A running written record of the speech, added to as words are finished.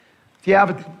If you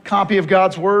have a copy of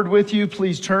God's Word with you,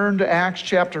 please turn to Acts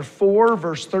chapter 4,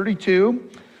 verse 32.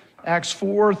 Acts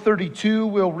 4:32,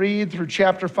 we'll read through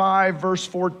chapter 5, verse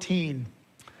 14.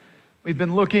 We've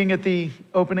been looking at the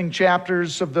opening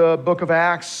chapters of the book of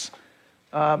Acts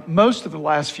most of the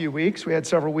last few weeks. We had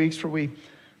several weeks where we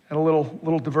had a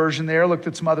little diversion there, looked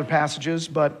at some other passages,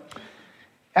 but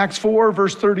Acts 4,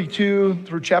 verse 32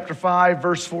 through chapter 5,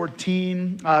 verse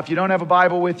 14. If you don't have a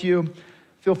Bible with you,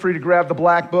 feel free to grab the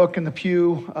black book in the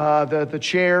pew, the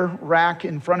chair rack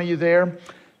in front of you there.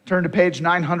 Turn to page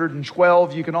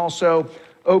 912. You can also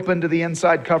open to the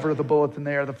inside cover of the bulletin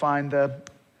there to find the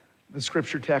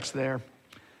scripture text there.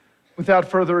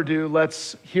 Without further ado,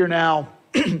 let's hear now,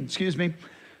 the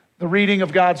reading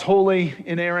of God's holy,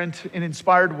 inerrant, and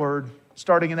inspired word,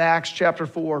 starting in Acts chapter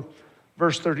 4,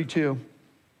 verse 32.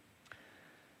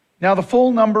 Now the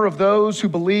full number of those who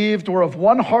believed were of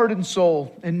one heart and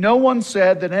soul, and no one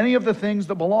said that any of the things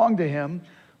that belonged to him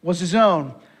was his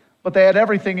own, but they had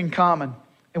everything in common.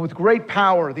 And with great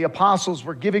power the apostles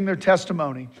were giving their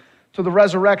testimony to the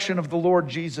resurrection of the Lord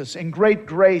Jesus, and great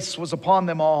grace was upon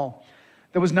them all.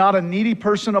 There was not a needy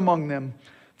person among them,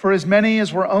 for as many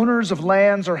as were owners of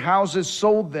lands or houses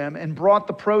sold them and brought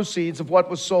the proceeds of what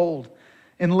was sold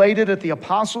and laid it at the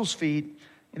apostles' feet,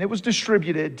 and it was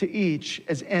distributed to each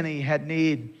as any had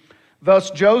need.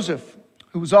 Thus Joseph,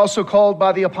 who was also called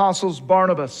by the apostles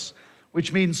Barnabas,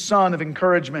 which means son of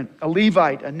encouragement, a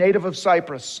Levite, a native of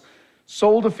Cyprus,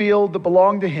 sold a field that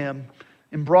belonged to him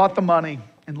and brought the money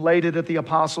and laid it at the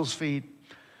apostles' feet.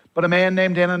 But a man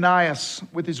named Ananias,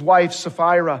 with his wife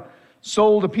Sapphira,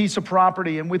 sold a piece of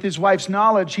property, and with his wife's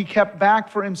knowledge he kept back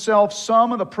for himself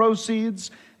some of the proceeds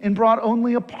and brought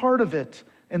only a part of it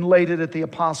and laid it at the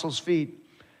apostles' feet.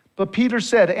 But Peter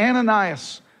said,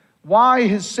 Ananias, why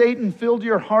has Satan filled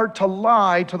your heart to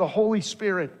lie to the Holy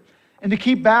Spirit and to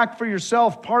keep back for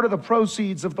yourself part of the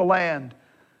proceeds of the land?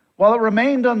 While it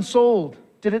remained unsold,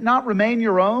 did it not remain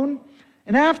your own?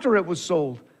 And after it was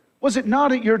sold, was it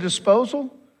not at your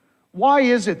disposal? Why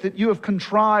is it that you have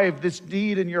contrived this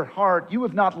deed in your heart? You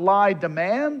have not lied to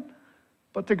man,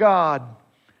 but to God.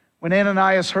 When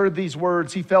Ananias heard these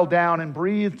words, he fell down and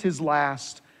breathed his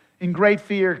last. And great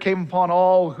fear came upon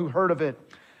all who heard of it.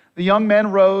 The young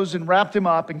men rose and wrapped him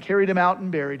up and carried him out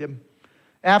and buried him.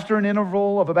 After an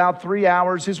interval of about 3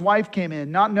 hours, his wife came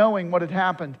in, not knowing what had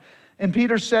happened. And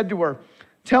Peter said to her,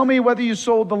 tell me whether you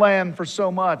sold the land for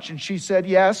so much. And she said,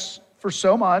 yes, for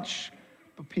so much.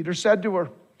 But Peter said to her,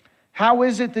 how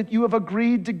is it that you have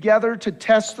agreed together to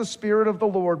test the Spirit of the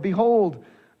Lord? Behold,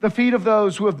 the feet of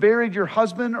those who have buried your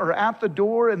husband are at the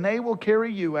door, and they will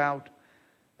carry you out.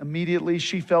 Immediately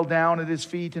she fell down at his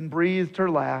feet and breathed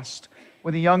her last.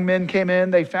 When the young men came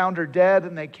in, they found her dead,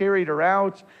 and they carried her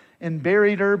out and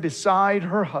buried her beside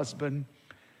her husband.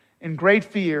 And great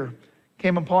fear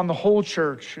came upon the whole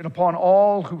church and upon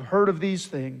all who heard of these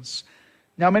things.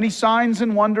 Now many signs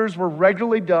and wonders were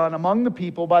regularly done among the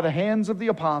people by the hands of the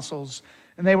apostles,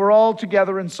 and they were all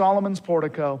together in Solomon's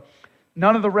portico.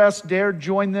 None of the rest dared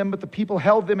join them, but the people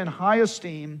held them in high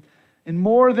esteem. And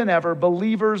more than ever,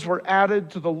 believers were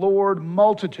added to the Lord,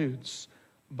 multitudes,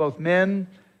 both men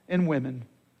and women.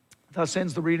 Thus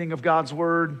ends the reading of God's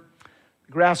word.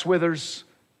 The grass withers,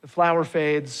 the flower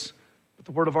fades, but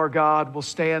the word of our God will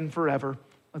stand forever.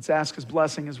 Let's ask his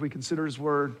blessing as we consider his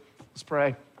word. Let's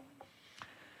pray.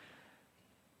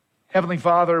 Heavenly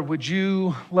Father, would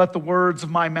you let the words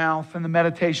of my mouth and the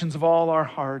meditations of all our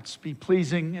hearts be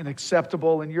pleasing and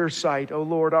acceptable in your sight, O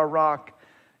Lord, our rock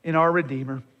and our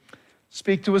Redeemer.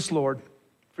 Speak to us, Lord,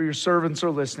 for your servants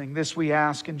are listening. This we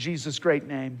ask in Jesus' great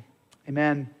name.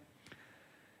 Amen.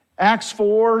 Acts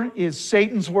 4 is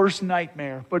Satan's worst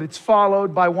nightmare, but it's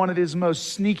followed by one of his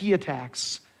most sneaky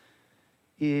attacks.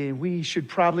 We should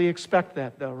probably expect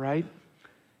that, though, right?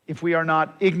 If we are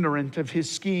not ignorant of his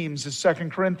schemes, as 2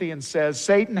 Corinthians says.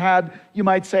 Satan had, you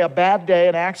might say, a bad day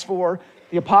in Acts 4.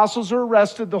 The apostles are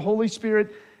arrested. The Holy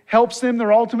Spirit helps them.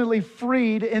 They're ultimately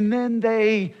freed, and then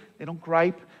they don't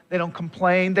gripe. They don't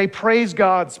complain. They praise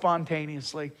God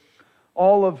spontaneously.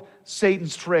 All of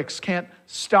Satan's tricks can't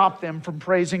stop them from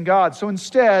praising God. So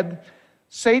instead,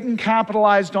 Satan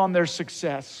capitalized on their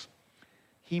success.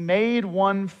 He made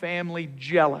one family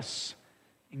jealous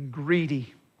and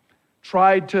greedy,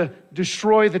 tried to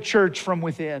destroy the church from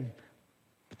within.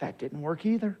 But that didn't work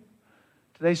either.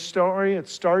 Today's story, it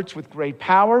starts with great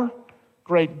power,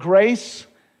 great grace,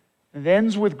 and it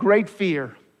ends with great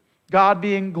fear. God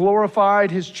being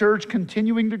glorified, his church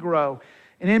continuing to grow.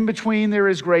 And in between there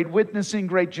is great witnessing,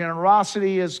 great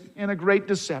generosity, and a great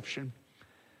deception.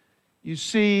 You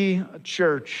see a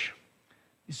church.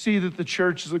 You see that the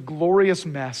church is a glorious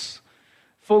mess,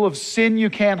 full of sin you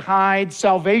can't hide,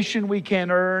 salvation we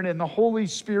can't earn, and the Holy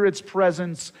Spirit's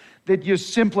presence that you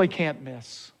simply can't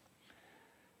miss.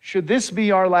 Should this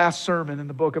be our last sermon in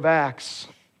the book of Acts?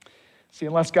 See,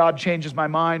 unless God changes my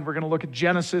mind, we're going to look at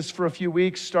Genesis for a few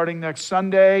weeks starting next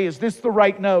Sunday. Is this the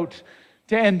right note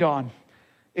to end on?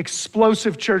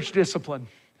 Explosive church discipline,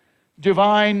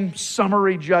 divine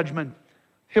summary judgment,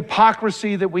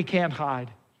 hypocrisy that we can't hide.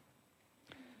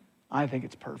 I think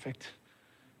it's perfect.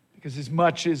 Because as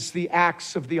much as the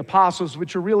Acts of the Apostles,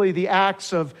 which are really the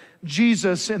acts of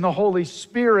Jesus and the Holy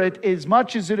Spirit, as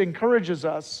much as it encourages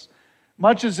us,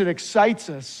 much as it excites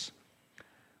us,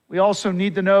 we also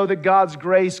need to know that God's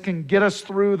grace can get us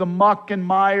through the muck and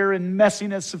mire and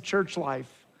messiness of church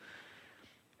life.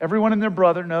 Everyone and their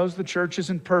brother knows the church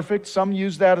isn't perfect. Some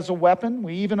use that as a weapon.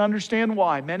 We even understand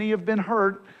why. Many have been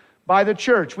hurt by the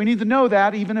church. We need to know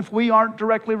that even if we aren't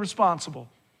directly responsible.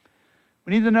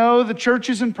 We need to know the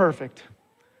church isn't perfect.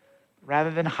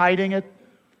 Rather than hiding it,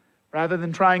 rather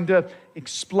than trying to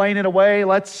explain it away,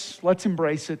 let's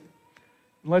embrace it.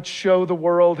 Let's show the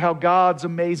world how God's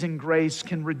amazing grace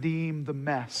can redeem the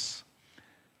mess.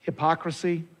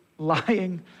 Hypocrisy,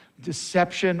 lying,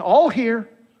 deception, all here.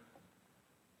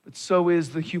 But so is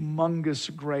the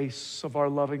humongous grace of our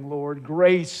loving Lord.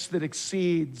 Grace that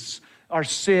exceeds our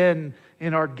sin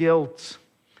and our guilt.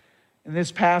 In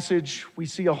this passage, we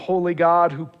see a holy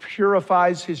God who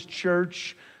purifies His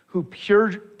church, who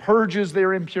purges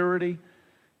their impurity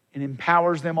and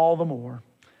empowers them all the more.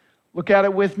 Look at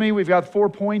it with me. We've got 4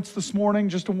 points this morning.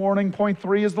 Just a warning. Point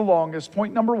 3 is the longest.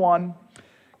 Point number 1,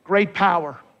 great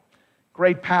power.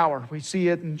 Great power. We see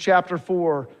it in chapter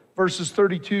 4, verses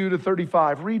 32 to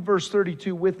 35. Read verse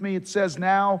 32 with me. It says,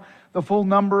 "Now the full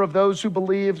number of those who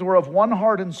believed were of one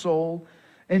heart and soul,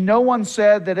 and no one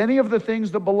said that any of the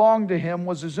things that belonged to him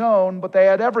was his own, but they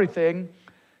had everything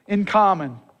in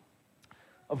common."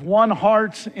 Of one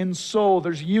heart and soul,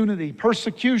 there's unity.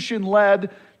 Persecution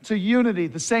led to unity.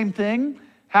 The same thing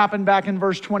happened back in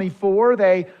verse 24.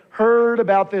 They heard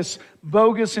about this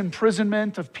bogus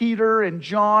imprisonment of Peter and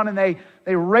John, and they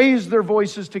raised their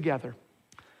voices together.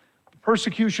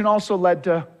 Persecution also led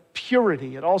to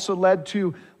purity. It also led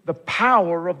to the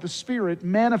power of the Spirit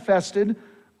manifested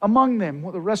among them.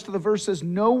 Well, the rest of the verse says,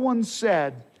 no one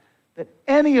said that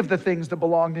any of the things that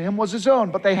belonged to him was his own,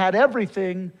 but they had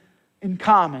everything in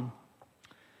common.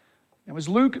 Now, is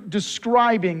Luke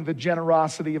describing the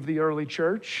generosity of the early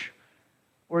church?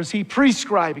 Or is he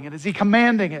prescribing it? Is he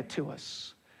commanding it to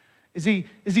us? Is he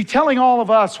telling all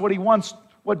of us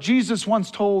what Jesus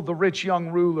once told the rich young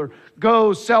ruler?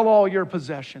 Go, sell all your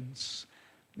possessions.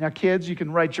 Now, kids, you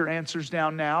can write your answers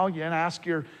down now. You can ask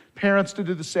your parents to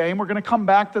do the same. We're going to come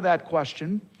back to that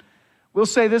question. We'll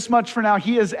say this much for now.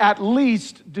 He is at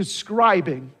least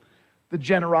describing the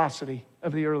generosity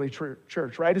of the early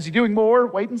church, right? Is he doing more?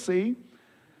 Wait and see.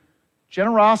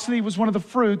 Generosity was one of the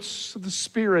fruits of the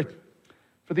Spirit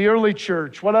for the early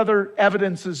church. What other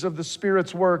evidences of the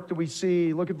Spirit's work do we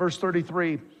see? Look at verse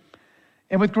 33.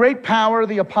 "And with great power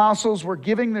the apostles were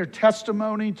giving their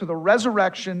testimony to the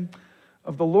resurrection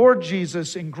of the Lord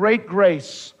Jesus, and great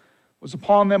grace was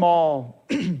upon them all."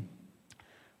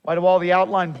 Why do all the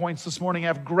outline points this morning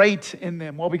have great in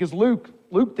them? Well, because Luke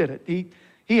did it.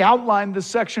 He outlined this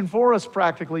section for us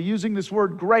practically, using this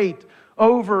word great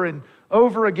over and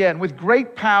over again. With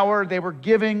great power, they were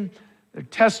giving their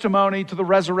testimony to the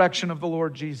resurrection of the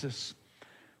Lord Jesus.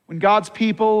 When God's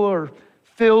people are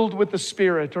filled with the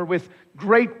Spirit or with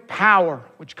great power,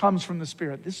 which comes from the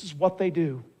Spirit, this is what they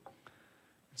do.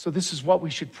 So this is what we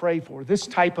should pray for, this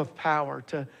type of power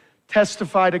to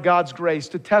testify to God's grace,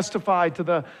 to testify to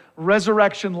the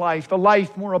resurrection life, the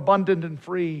life more abundant and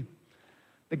free.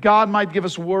 That God might give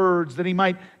us words, that He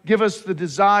might give us the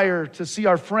desire to see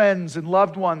our friends and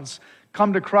loved ones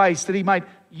come to Christ, that He might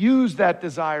use that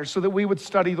desire so that we would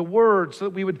study the Word, so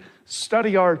that we would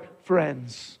study our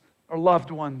friends, our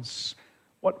loved ones.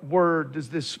 What word does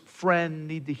this friend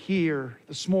need to hear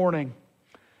this morning?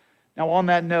 Now, on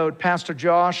that note, Pastor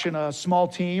Josh and a small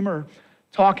team are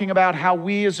talking about how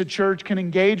we as a church can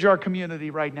engage our community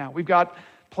right now. We've got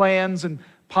plans and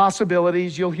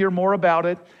possibilities. You'll hear more about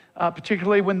it.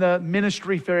 Particularly when the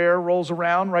ministry fair rolls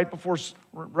around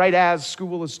right as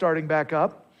school is starting back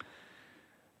up.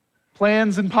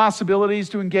 Plans and possibilities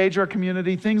to engage our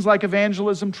community, things like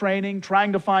evangelism training,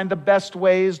 trying to find the best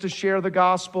ways to share the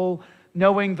gospel,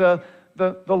 knowing the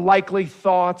likely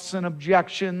thoughts and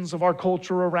objections of our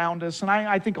culture around us. And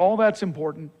I think all that's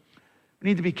important. We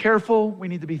need to be careful, we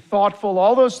need to be thoughtful,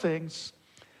 all those things.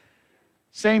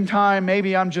 Same time,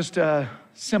 maybe I'm just a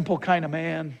simple kind of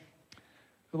man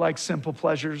who likes simple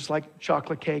pleasures like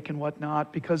chocolate cake and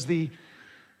whatnot, because the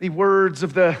The words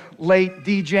of the late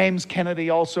D. James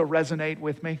Kennedy also resonate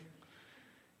with me.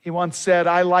 He once said,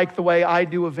 "I like the way I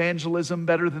do evangelism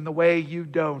better than the way you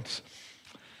don't."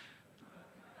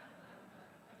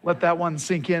 Let that one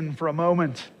sink in for a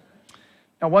moment.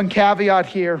 Now, one caveat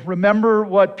here. Remember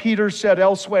what Peter said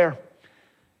elsewhere.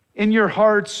 In your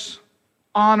hearts,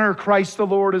 honor Christ the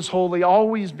Lord as holy,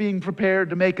 always being prepared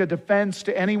to make a defense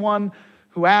to anyone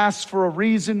who asks for a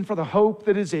reason for the hope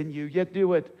that is in you, yet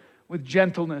do it with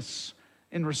gentleness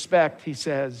and respect, he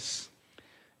says.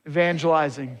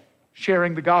 Evangelizing,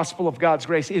 sharing the gospel of God's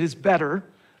grace, it is better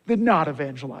than not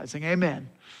evangelizing. Amen.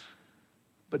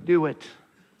 But do it.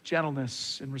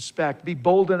 Gentleness and respect. Be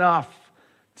bold enough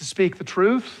to speak the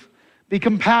truth. Be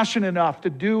compassionate enough to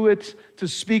do it, to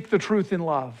speak the truth in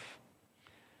love.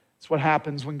 It's what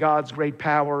happens when God's great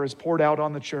power is poured out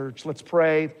on the church. Let's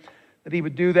pray that he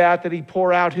would do that He'd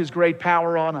pour out his great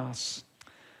power on us.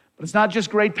 But it's not just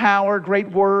great power,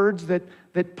 great words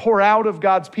that pour out of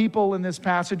God's people in this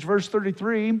passage. Verse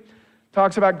 33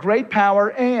 talks about great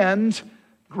power and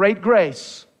great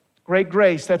grace. Great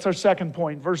grace, that's our second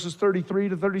point. Verses 33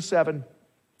 to 37.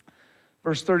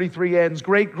 Verse 33 ends,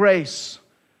 great grace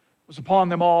was upon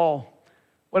them all.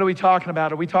 What are we talking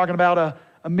about? Are we talking about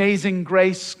amazing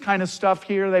grace kind of stuff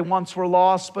here? They once were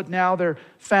lost, but now they're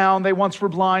found. They once were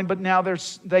blind, but now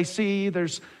they see.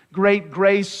 There's great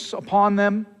grace upon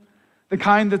them. The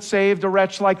kind that saved a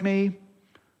wretch like me.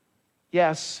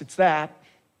 Yes, it's that,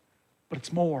 but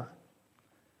it's more.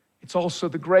 It's also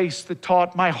the grace that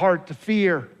taught my heart to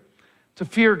fear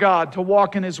God, to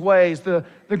walk in his ways, the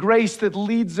grace that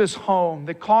leads us home,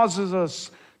 that causes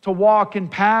us to walk in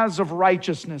paths of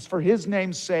righteousness for his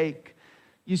name's sake.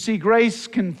 You see, grace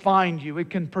can find you, it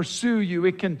can pursue you,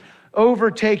 it can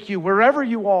overtake you wherever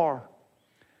you are.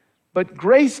 But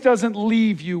grace doesn't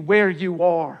leave you where you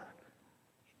are.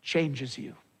 It changes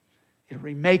you. It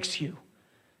remakes you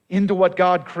into what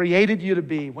God created you to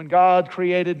be. When God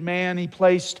created man, he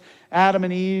placed Adam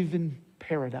and Eve in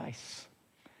paradise.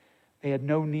 They had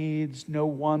no needs, no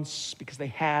wants, because they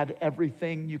had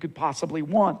everything you could possibly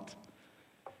want.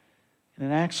 And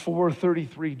in Acts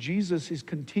 4:33, Jesus is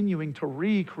continuing to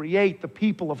recreate the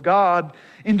people of God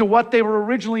into what they were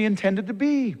originally intended to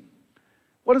be.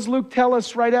 What does Luke tell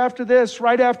us right after this?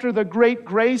 Right after the great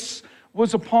grace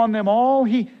was upon them all,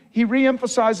 he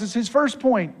reemphasizes his first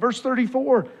point. Verse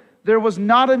 34, there was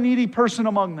not a needy person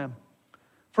among them.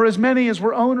 For as many as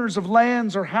were owners of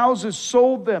lands or houses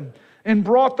sold them and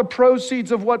brought the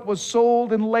proceeds of what was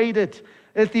sold and laid it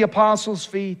at the apostles'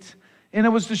 feet. And it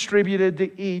was distributed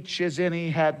to each as any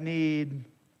had need.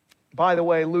 By the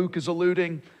way, Luke is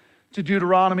alluding to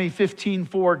Deuteronomy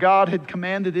 15:4. God had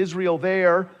commanded Israel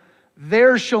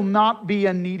there shall not be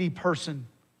a needy person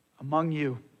among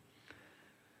you.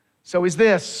 So is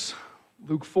this,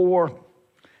 Luke 4,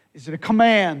 is it a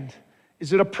command?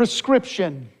 Is it a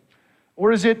prescription?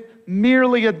 Or is it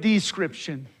merely a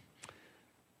description?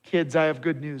 Kids, I have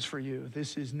good news for you.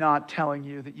 This is not telling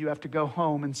you that you have to go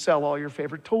home and sell all your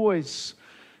favorite toys.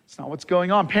 It's not what's going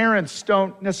on. Parents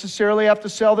don't necessarily have to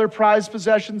sell their prized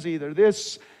possessions either.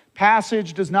 This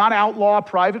passage does not outlaw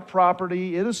private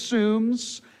property. It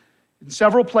assumes, in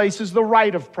several places, the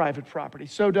right of private property.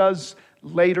 So does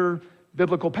later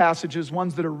biblical passages,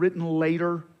 ones that are written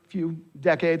later, a few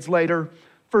decades later.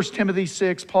 1 Timothy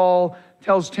 6, Paul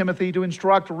tells Timothy to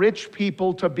instruct rich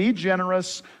people to be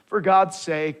generous for God's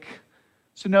sake.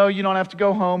 So no, you don't have to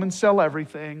go home and sell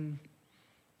everything.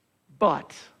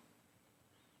 But,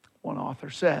 one author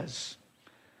says,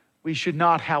 we should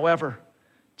not, however,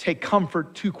 take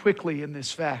comfort too quickly in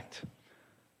this fact.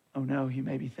 Oh no, you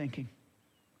may be thinking,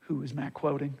 who is Matt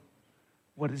quoting?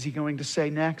 What is he going to say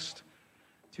next?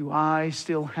 Do I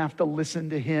still have to listen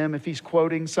to him if he's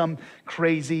quoting some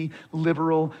crazy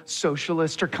liberal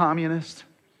socialist or communist?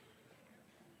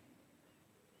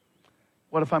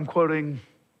 What if I'm quoting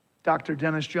Dr.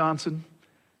 Dennis Johnson,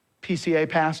 PCA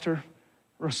pastor,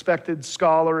 respected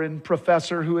scholar and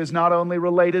professor who is not only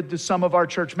related to some of our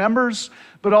church members,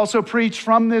 but also preached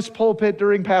from this pulpit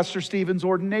during Pastor Stephen's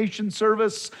ordination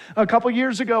service a couple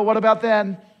years ago? What about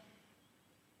then?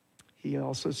 He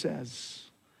also says,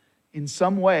 in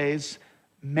some ways,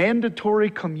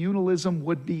 mandatory communalism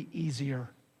would be easier.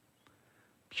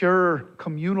 Pure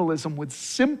communalism would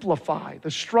simplify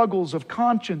the struggles of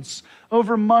conscience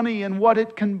over money and what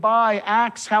it can buy.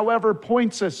 Acts, however,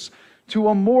 points us to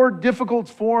a more difficult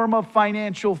form of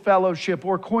financial fellowship,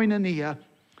 or koinonia,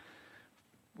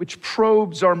 which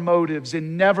probes our motives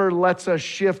and never lets us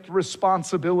shift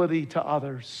responsibility to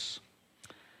others.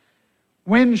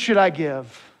 When should I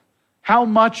give? How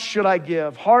much should I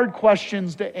give? Hard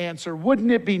questions to answer.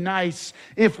 Wouldn't it be nice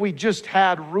if we just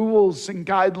had rules and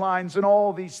guidelines and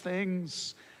all these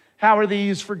things? How are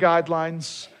these for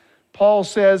guidelines? Paul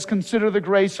says, consider the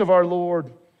grace of our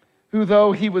Lord, who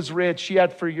though he was rich,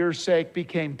 yet for your sake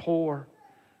became poor,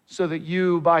 so that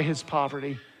you by his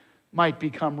poverty might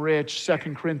become rich. 2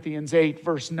 Corinthians 8,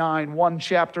 verse 9. One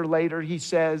chapter later, he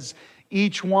says,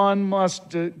 each one must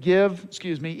give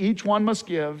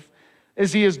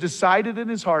as he has decided in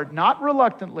his heart, not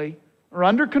reluctantly or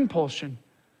under compulsion,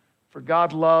 for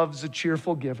God loves a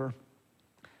cheerful giver.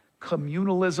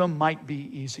 Communalism might be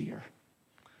easier,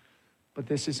 but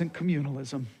this isn't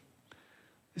communalism.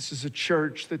 This is a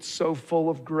church that's so full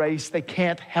of grace, they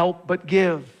can't help but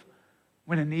give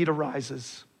when a need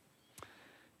arises.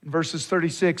 In verses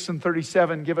 36 and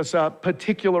 37 give us a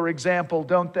particular example,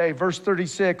 don't they? Verse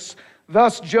 36,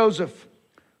 thus Joseph,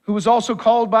 who was also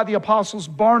called by the apostles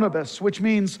Barnabas, which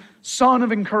means son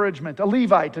of encouragement, a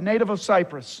Levite, a native of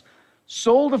Cyprus,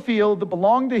 sold a field that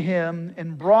belonged to him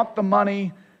and brought the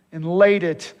money and laid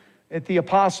it at the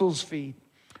apostles' feet.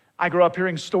 I grew up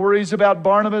hearing stories about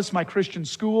Barnabas. My Christian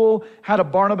school had a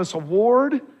Barnabas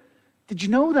Award. Did you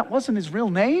know that wasn't his real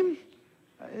name?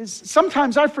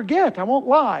 Sometimes I forget, I won't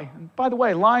lie. And by the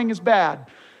way, lying is bad.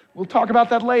 We'll talk about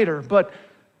that later. But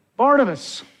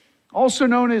Barnabas, also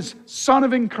known as son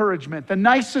of encouragement, the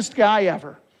nicest guy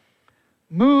ever,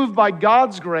 moved by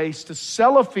God's grace to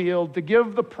sell a field, to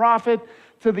give the profit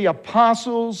to the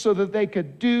apostles so that they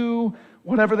could do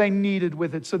whatever they needed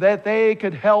with it, so that they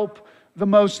could help the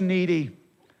most needy.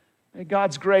 May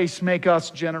God's grace make us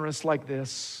generous like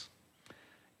this.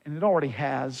 And it already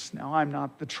has. Now, I'm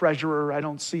not the treasurer. I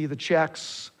don't see the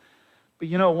checks. But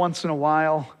once in a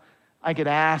while, I get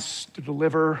asked to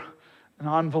deliver an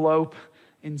envelope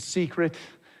in secret.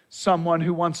 Someone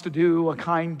who wants to do a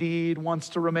kind deed, wants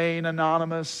to remain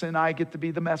anonymous, and I get to be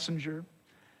the messenger.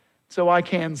 So I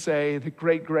can say that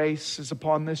great grace is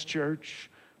upon this church.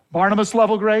 Barnabas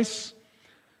level grace?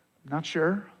 I'm not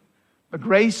sure. But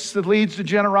grace that leads to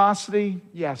generosity?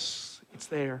 Yes, it's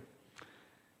there.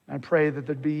 I pray that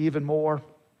there'd be even more.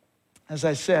 As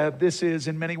I said, this is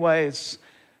in many ways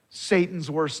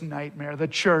Satan's worst nightmare. The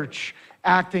church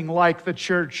acting like the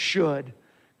church should.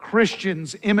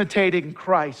 Christians imitating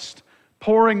Christ,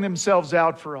 pouring themselves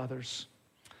out for others.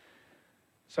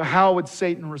 So how would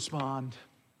Satan respond?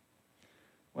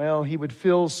 Well, he would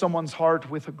fill someone's heart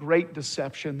with a great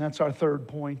deception. That's our third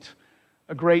point.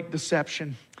 A great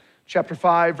deception. Chapter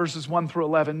 5, verses 1 through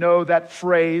 11. No, that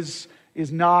phrase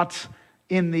is not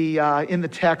in the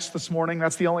text this morning.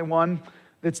 That's the only one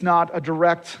that's not a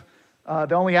direct,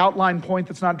 the only outline point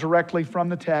that's not directly from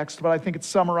the text, but I think it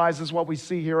summarizes what we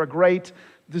see here, a great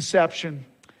deception.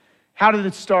 How did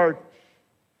it start?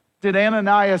 Did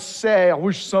Ananias say, I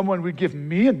wish someone would give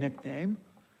me a nickname,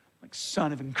 like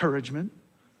son of encouragement?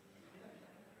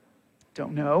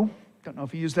 Don't know. Don't know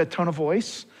if he used that tone of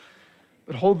voice.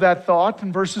 But hold that thought.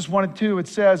 In verses 1 and 2 it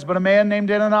says, but a man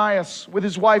named Ananias with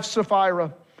his wife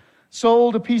Sapphira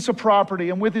sold a piece of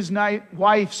property, and with his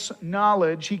wife's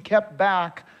knowledge, he kept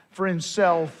back for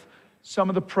himself some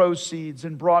of the proceeds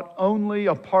and brought only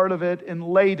a part of it and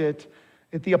laid it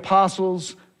at the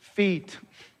apostles' feet.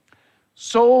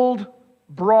 Sold,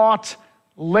 brought,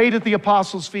 laid at the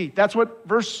apostles' feet. That's what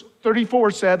verse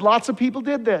 34 said. Lots of people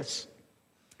did this.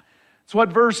 It's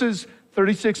what verses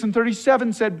 36 and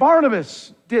 37 said.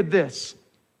 Barnabas did this.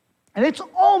 And it's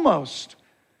almost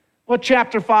what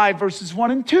chapter 5, verses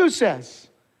 1 and 2 says.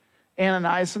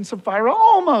 Ananias and Sapphira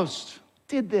almost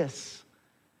did this.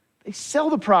 They sell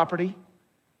the property,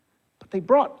 but they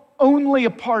brought only a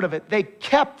part of it. They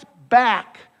kept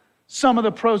back some of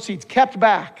the proceeds, kept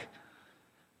back.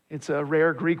 It's a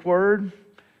rare Greek word.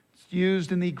 It's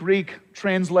used in the Greek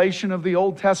translation of the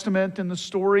Old Testament in the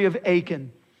story of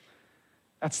Achan.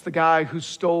 That's the guy who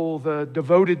stole the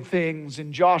devoted things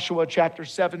in Joshua chapter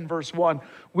 7, verse 1,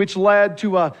 which led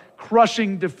to a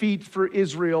crushing defeat for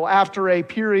Israel after a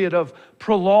period of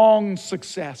prolonged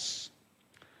success.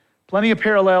 Plenty of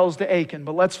parallels to Achan,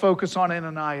 but let's focus on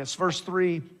Ananias. Verse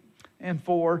 3 and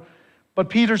 4. But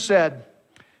Peter said,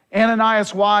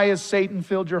 Ananias, why has Satan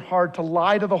filled your heart to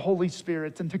lie to the Holy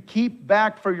Spirit and to keep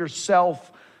back for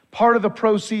yourself part of the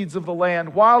proceeds of the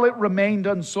land while it remained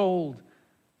unsold?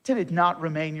 Did it not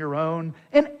remain your own?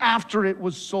 And after it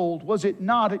was sold, was it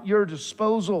not at your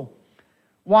disposal?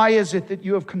 Why is it that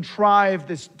you have contrived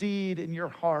this deed in your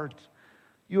heart?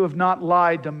 You have not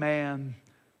lied to man,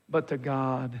 but to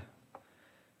God.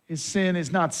 His sin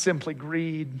is not simply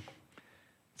greed.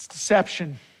 It's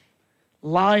deception,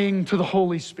 lying to the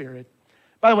Holy Spirit.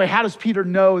 By the way, how does Peter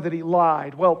know that he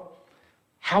lied? Well,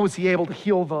 How was he able to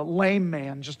heal the lame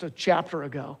man just a chapter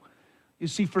ago? You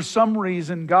see, for some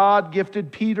reason, God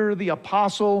gifted Peter, the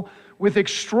apostle, with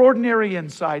extraordinary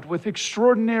insight, with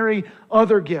extraordinary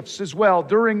other gifts as well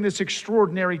during this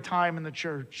extraordinary time in the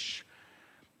church.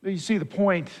 You see the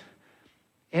point.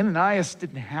 Ananias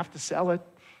didn't have to sell it.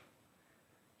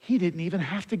 He didn't even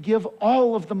have to give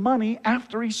all of the money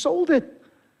after he sold it.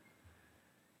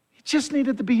 He just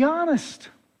needed to be honest.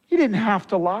 He didn't have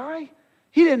to lie.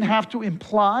 He didn't have to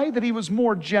imply that he was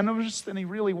more generous than he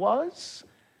really was.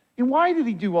 And why did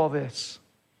he do all this?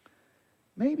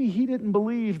 Maybe he didn't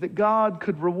believe that God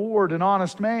could reward an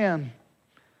honest man,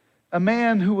 a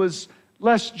man who was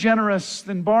less generous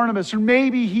than Barnabas. Or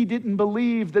maybe he didn't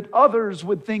believe that others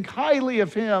would think highly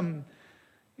of him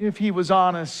if he was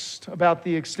honest about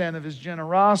the extent of his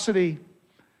generosity.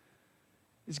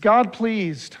 Is God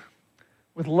pleased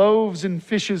with loaves and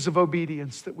fishes of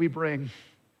obedience that we bring?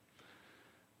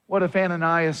 What if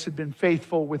Ananias had been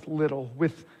faithful with little,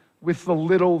 with the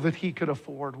little that he could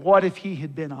afford? What if he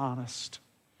had been honest?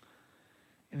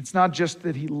 And it's not just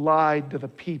that he lied to the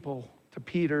people, to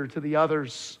Peter, to the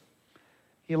others.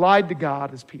 He lied to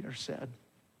God, as Peter said.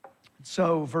 And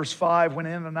so, verse 5, when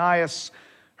Ananias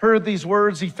heard these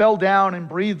words, he fell down and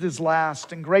breathed his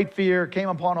last, and great fear came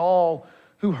upon all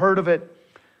who heard of it.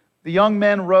 The young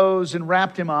men rose and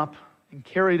wrapped him up and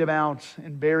carried him out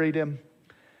and buried him.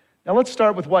 Now let's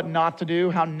start with what not to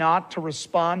do, how not to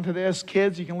respond to this.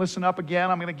 Kids, you can listen up again.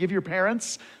 I'm going to give your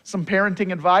parents some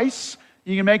parenting advice.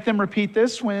 You can make them repeat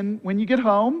this when you get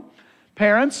home.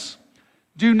 Parents,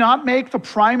 do not make the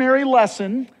primary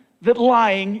lesson that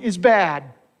lying is bad,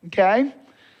 okay?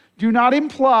 Do not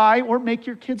imply or make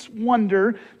your kids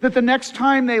wonder that the next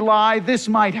time they lie, this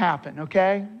might happen,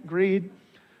 okay? Agreed?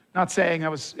 Not saying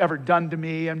that was ever done to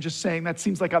me. I'm just saying that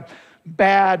seems like a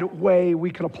bad way we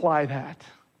could apply that.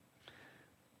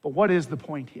 But what is the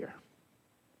point here?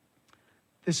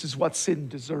 This is what sin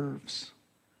deserves,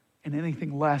 and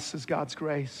anything less is God's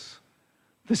grace.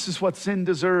 This is what sin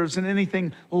deserves, and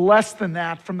anything less than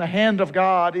that from the hand of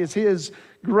God is His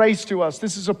grace to us.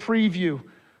 This is a preview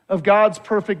of God's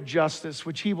perfect justice,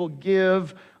 which He will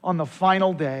give on the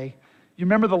final day. You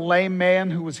remember the lame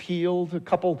man who was healed a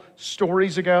couple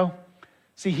stories ago?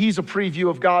 See, he's a preview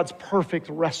of God's perfect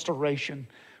restoration,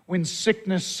 when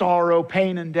sickness, sorrow,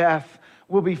 pain, and death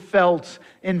will be felt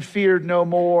and feared no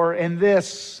more. And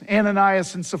this,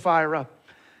 Ananias and Sapphira,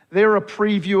 they're a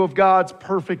preview of God's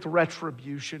perfect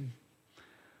retribution,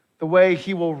 the way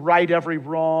He will right every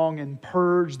wrong and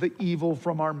purge the evil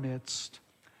from our midst.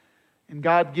 And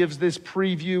God gives this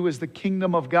preview as the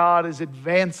kingdom of God is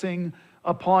advancing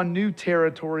upon new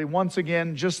territory, once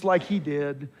again, just like He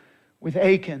did with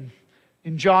Achan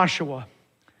and Joshua.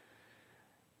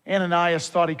 Ananias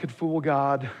thought he could fool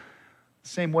God the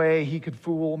same way he could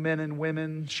fool men and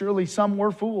women. Surely some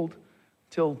were fooled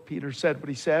till Peter said what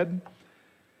he said.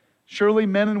 Surely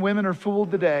men and women are fooled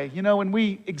today. You know, when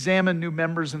we examine new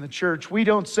members in the church, we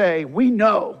don't say, we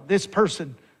know this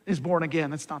person is born again.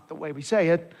 That's not the way we say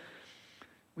it.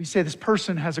 We say this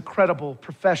person has a credible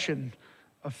profession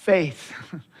of faith.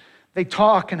 They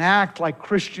talk and act like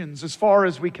Christians as far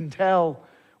as we can tell.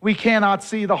 We cannot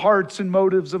see the hearts and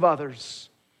motives of others.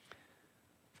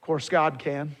 Of course, God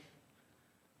can.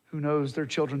 Who knows their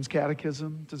children's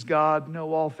catechism? Does God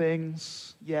know all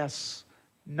things? Yes.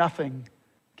 Nothing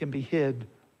can be hid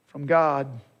from God.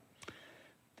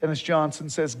 Dennis Johnson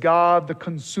says, God, the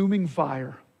consuming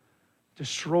fire,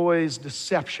 destroys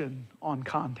deception on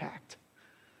contact.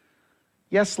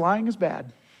 Yes, lying is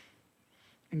bad.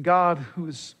 And God, who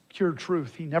is pure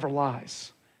truth, He never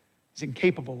lies. He's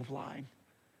incapable of lying.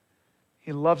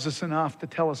 He loves us enough to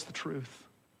tell us the truth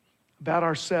about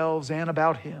ourselves and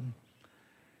about Him.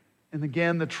 And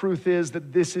again, the truth is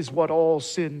that this is what all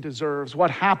sin deserves. What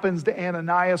happens to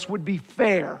Ananias would be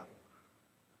fair.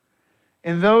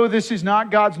 And though this is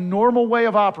not God's normal way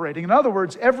of operating, in other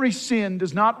words, every sin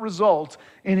does not result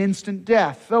in instant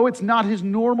death. Though it's not His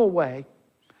normal way,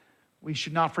 we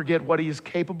should not forget what He is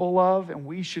capable of, and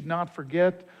we should not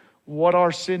forget what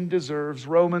our sin deserves.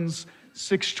 Romans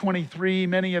 6:23,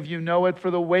 many of you know it,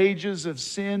 for the wages of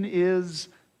sin is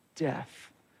death.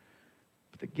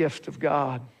 The gift of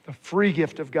God, the free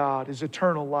gift of God, is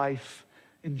eternal life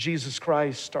in Jesus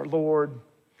Christ, our Lord.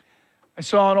 I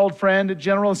saw an old friend at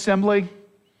General Assembly.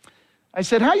 I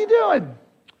said, how you doing?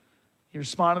 He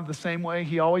responded the same way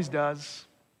he always does.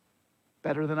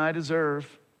 Better than I deserve.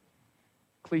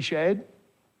 Cliched?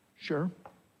 Sure.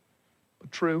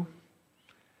 But true.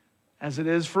 As it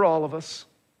is for all of us.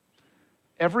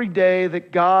 Every day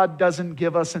that God doesn't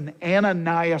give us an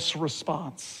Ananias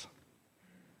response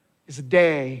is a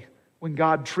day when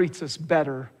God treats us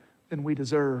better than we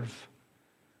deserve,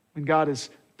 when God is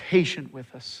patient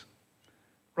with us.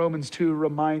 Romans 2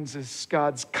 reminds us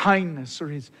God's kindness or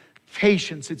his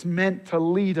patience, it's meant to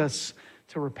lead us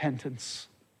to repentance.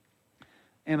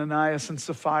 Ananias and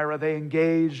Sapphira, they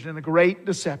engaged in a great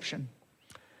deception.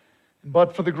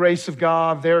 But for the grace of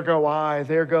God, there go I,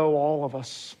 there go all of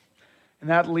us. And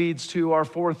that leads to our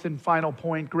fourth and final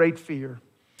point, great fear.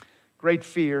 Great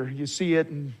fear. You see it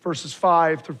in verses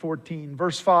 5 through 14.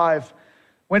 Verse 5,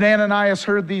 when Ananias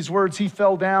heard these words, he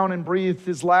fell down and breathed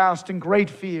his last, and great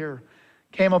fear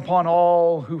came upon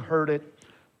all who heard it,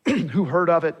 who heard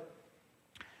of it.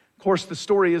 Of course, the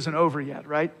story isn't over yet,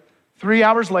 right? 3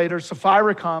 hours later,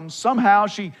 Sapphira comes. Somehow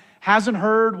she hasn't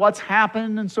heard what's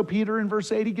happened, and so Peter in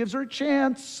verse 8, he gives her a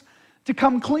chance to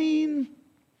come clean.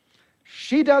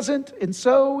 She doesn't, and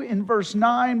so in verse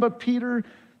 9, but Peter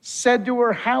said to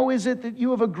her, how is it that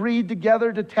you have agreed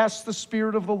together to test the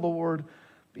Spirit of the Lord?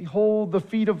 Behold, the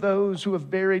feet of those who have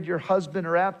buried your husband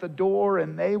are at the door,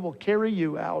 and they will carry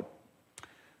you out.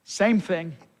 Same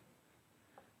thing.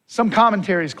 Some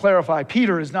commentaries clarify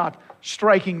Peter is not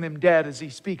striking them dead as he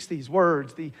speaks these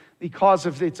words. The cause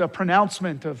of it's a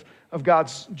pronouncement of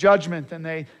God's judgment, and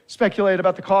they speculate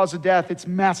about the cause of death. It's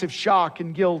massive shock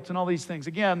and guilt and all these things.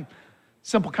 Again,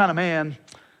 simple kind of man.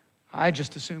 I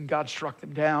just assume God struck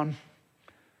them down.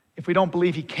 If we don't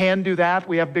believe he can do that,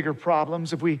 we have bigger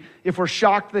problems. If we're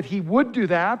shocked that he would do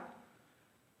that,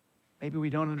 maybe we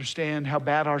don't understand how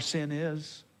bad our sin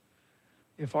is.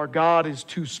 If our God is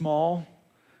too small,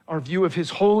 our view of his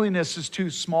holiness is too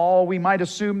small, we might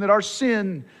assume that our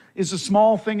sin is a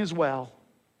small thing as well.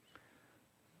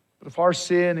 But if our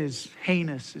sin is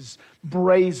heinous, is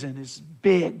brazen, is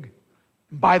big,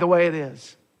 and by the way it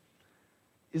is,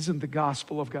 isn't the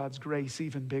gospel of God's grace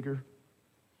even bigger?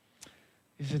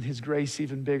 Isn't his grace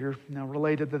even bigger? Now,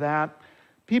 related to that,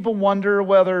 people wonder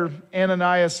whether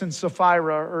Ananias and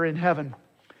Sapphira are in heaven.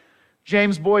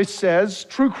 James Boyce says,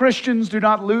 true Christians do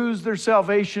not lose their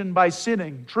salvation by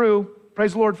sinning. True.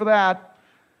 Praise the Lord for that.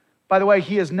 By the way,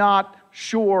 he is not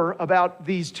sure about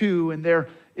these two and their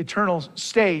eternal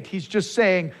state. He's just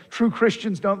saying true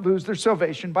Christians don't lose their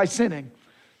salvation by sinning.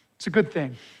 It's a good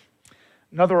thing.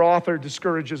 Another author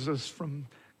discourages us from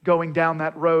going down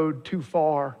that road too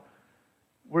far.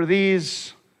 Were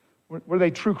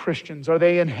they true Christians? Are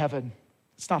they in heaven?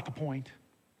 It's not the point.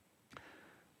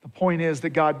 The point is that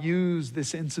God used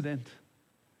this incident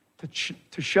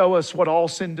to show us what all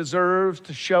sin deserves,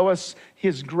 to show us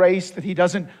his grace, that he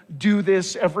doesn't do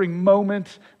this every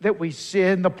moment that we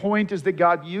sin. The point is that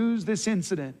God used this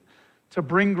incident to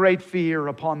bring great fear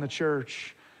upon the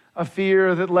church. A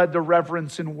fear that led to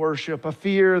reverence and worship. A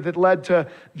fear that led to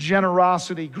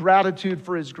generosity, gratitude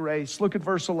for his grace. Look at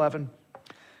verse 11.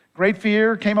 Great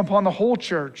fear came upon the whole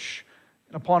church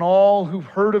and upon all who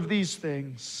heard of these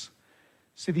things.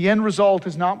 See, the end result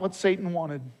is not what Satan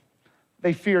wanted.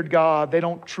 They feared God. They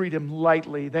don't treat him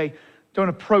lightly. They don't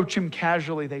approach him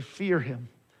casually. They fear him.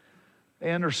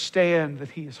 They understand that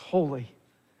he is holy.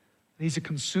 That he's a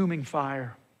consuming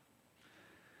fire.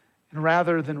 And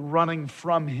rather than running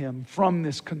from him, from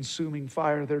this consuming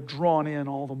fire, they're drawn in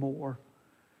all the more.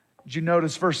 Did you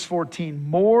notice verse 14?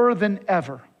 More than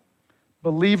ever,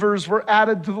 believers were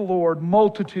added to the Lord,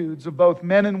 multitudes of both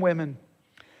men and women.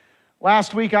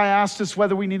 Last week I asked us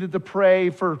whether we needed to pray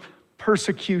for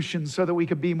persecution so that we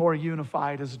could be more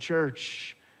unified as a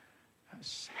church.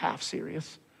 That's half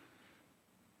serious.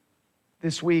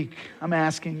 This week I'm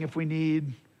asking if we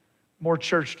need more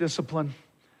church discipline,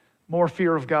 more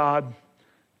fear of God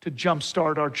to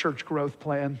jumpstart our church growth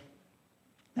plan.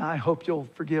 Now, I hope you'll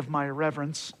forgive my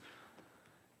irreverence.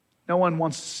 No one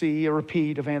wants to see a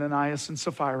repeat of Ananias and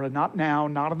Sapphira, not now,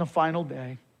 not on the final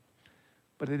day.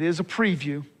 But it is a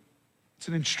preview. It's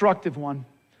an instructive one.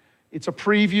 It's a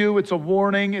preview, it's a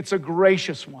warning, it's a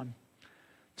gracious one.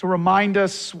 To remind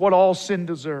us what all sin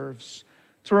deserves.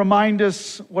 To remind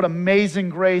us what amazing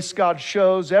grace God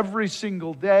shows every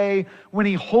single day when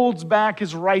he holds back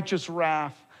his righteous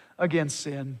wrath against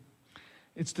sin.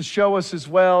 It's to show us as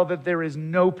well that there is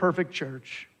no perfect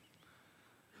church,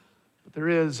 but there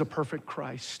is a perfect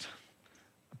Christ,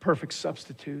 a perfect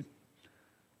substitute,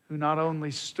 who not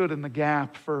only stood in the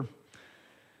gap for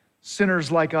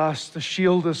sinners like us to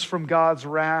shield us from God's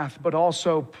wrath, but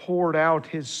also poured out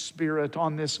his Spirit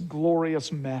on this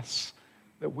glorious mess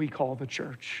that we call the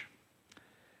church.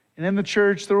 And in the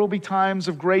church, there will be times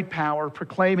of great power,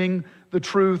 proclaiming the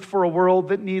truth for a world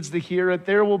that needs to hear it.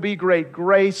 There will be great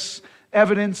grace,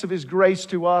 evidence of his grace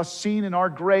to us, seen in our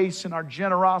grace and our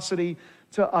generosity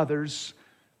to others.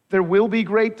 There will be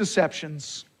great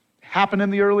deceptions. Happened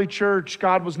in the early church.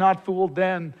 God was not fooled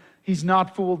then. He's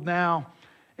not fooled now.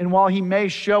 And while he may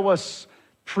show us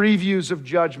previews of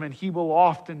judgment, he will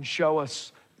often show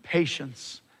us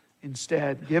patience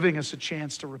instead, giving us a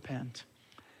chance to repent.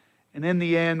 And in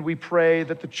the end, we pray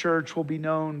that the church will be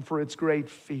known for its great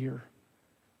fear.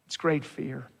 Its great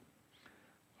fear.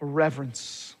 A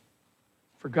reverence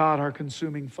for God, our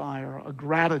consuming fire. A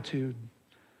gratitude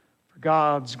for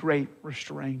God's great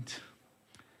restraint.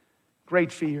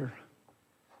 Great fear.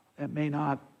 That may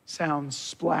not sound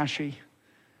splashy.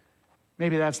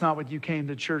 Maybe that's not what you came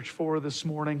to church for this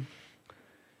morning.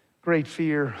 Great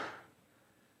fear.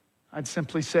 I'd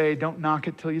simply say, don't knock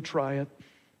it till you try it.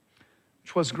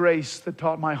 'Twas grace that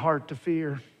taught my heart to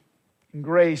fear. In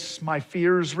grace, my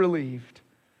fears relieved.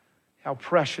 How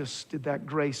precious did that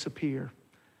grace appear,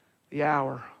 the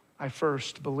hour I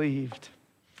first believed.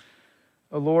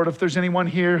 Oh Lord, if there's anyone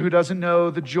here who doesn't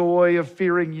know the joy of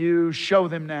fearing you, show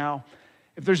them now.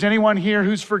 If there's anyone here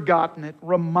who's forgotten it,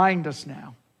 remind us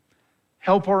now.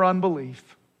 Help our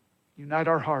unbelief. Unite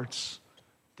our hearts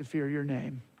to fear your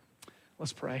name.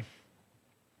 Let's pray.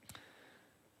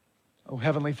 Oh,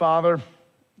 Heavenly Father,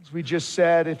 as we just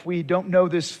said, if we don't know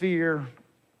this fear,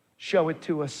 show it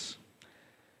to us.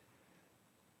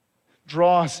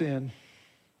 Draw us in.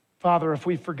 Father, if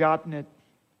we've forgotten it,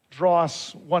 draw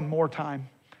us one more time.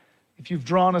 If you've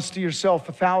drawn us to yourself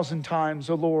 1,000 times,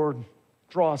 oh Lord,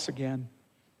 draw us again.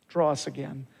 Draw us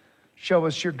again. Show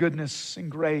us your goodness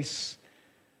and grace.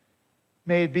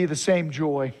 May it be the same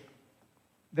joy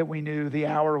that we knew the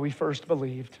hour we first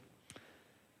believed.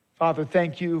 Father,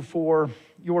 thank you for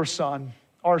your Son,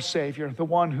 our Savior, the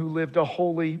one who lived a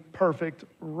holy, perfect,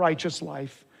 righteous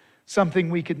life,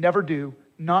 something we could never do,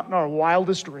 not in our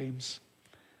wildest dreams,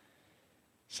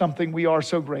 something we are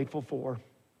so grateful for.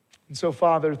 And so,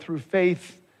 Father, through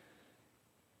faith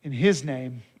in his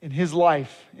name, in his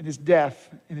life, in his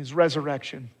death, in his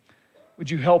resurrection,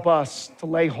 would you help us to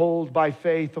lay hold by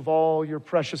faith of all your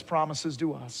precious promises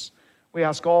to us? We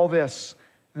ask all this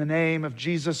in the name of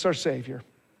Jesus, our Savior.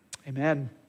 Amen.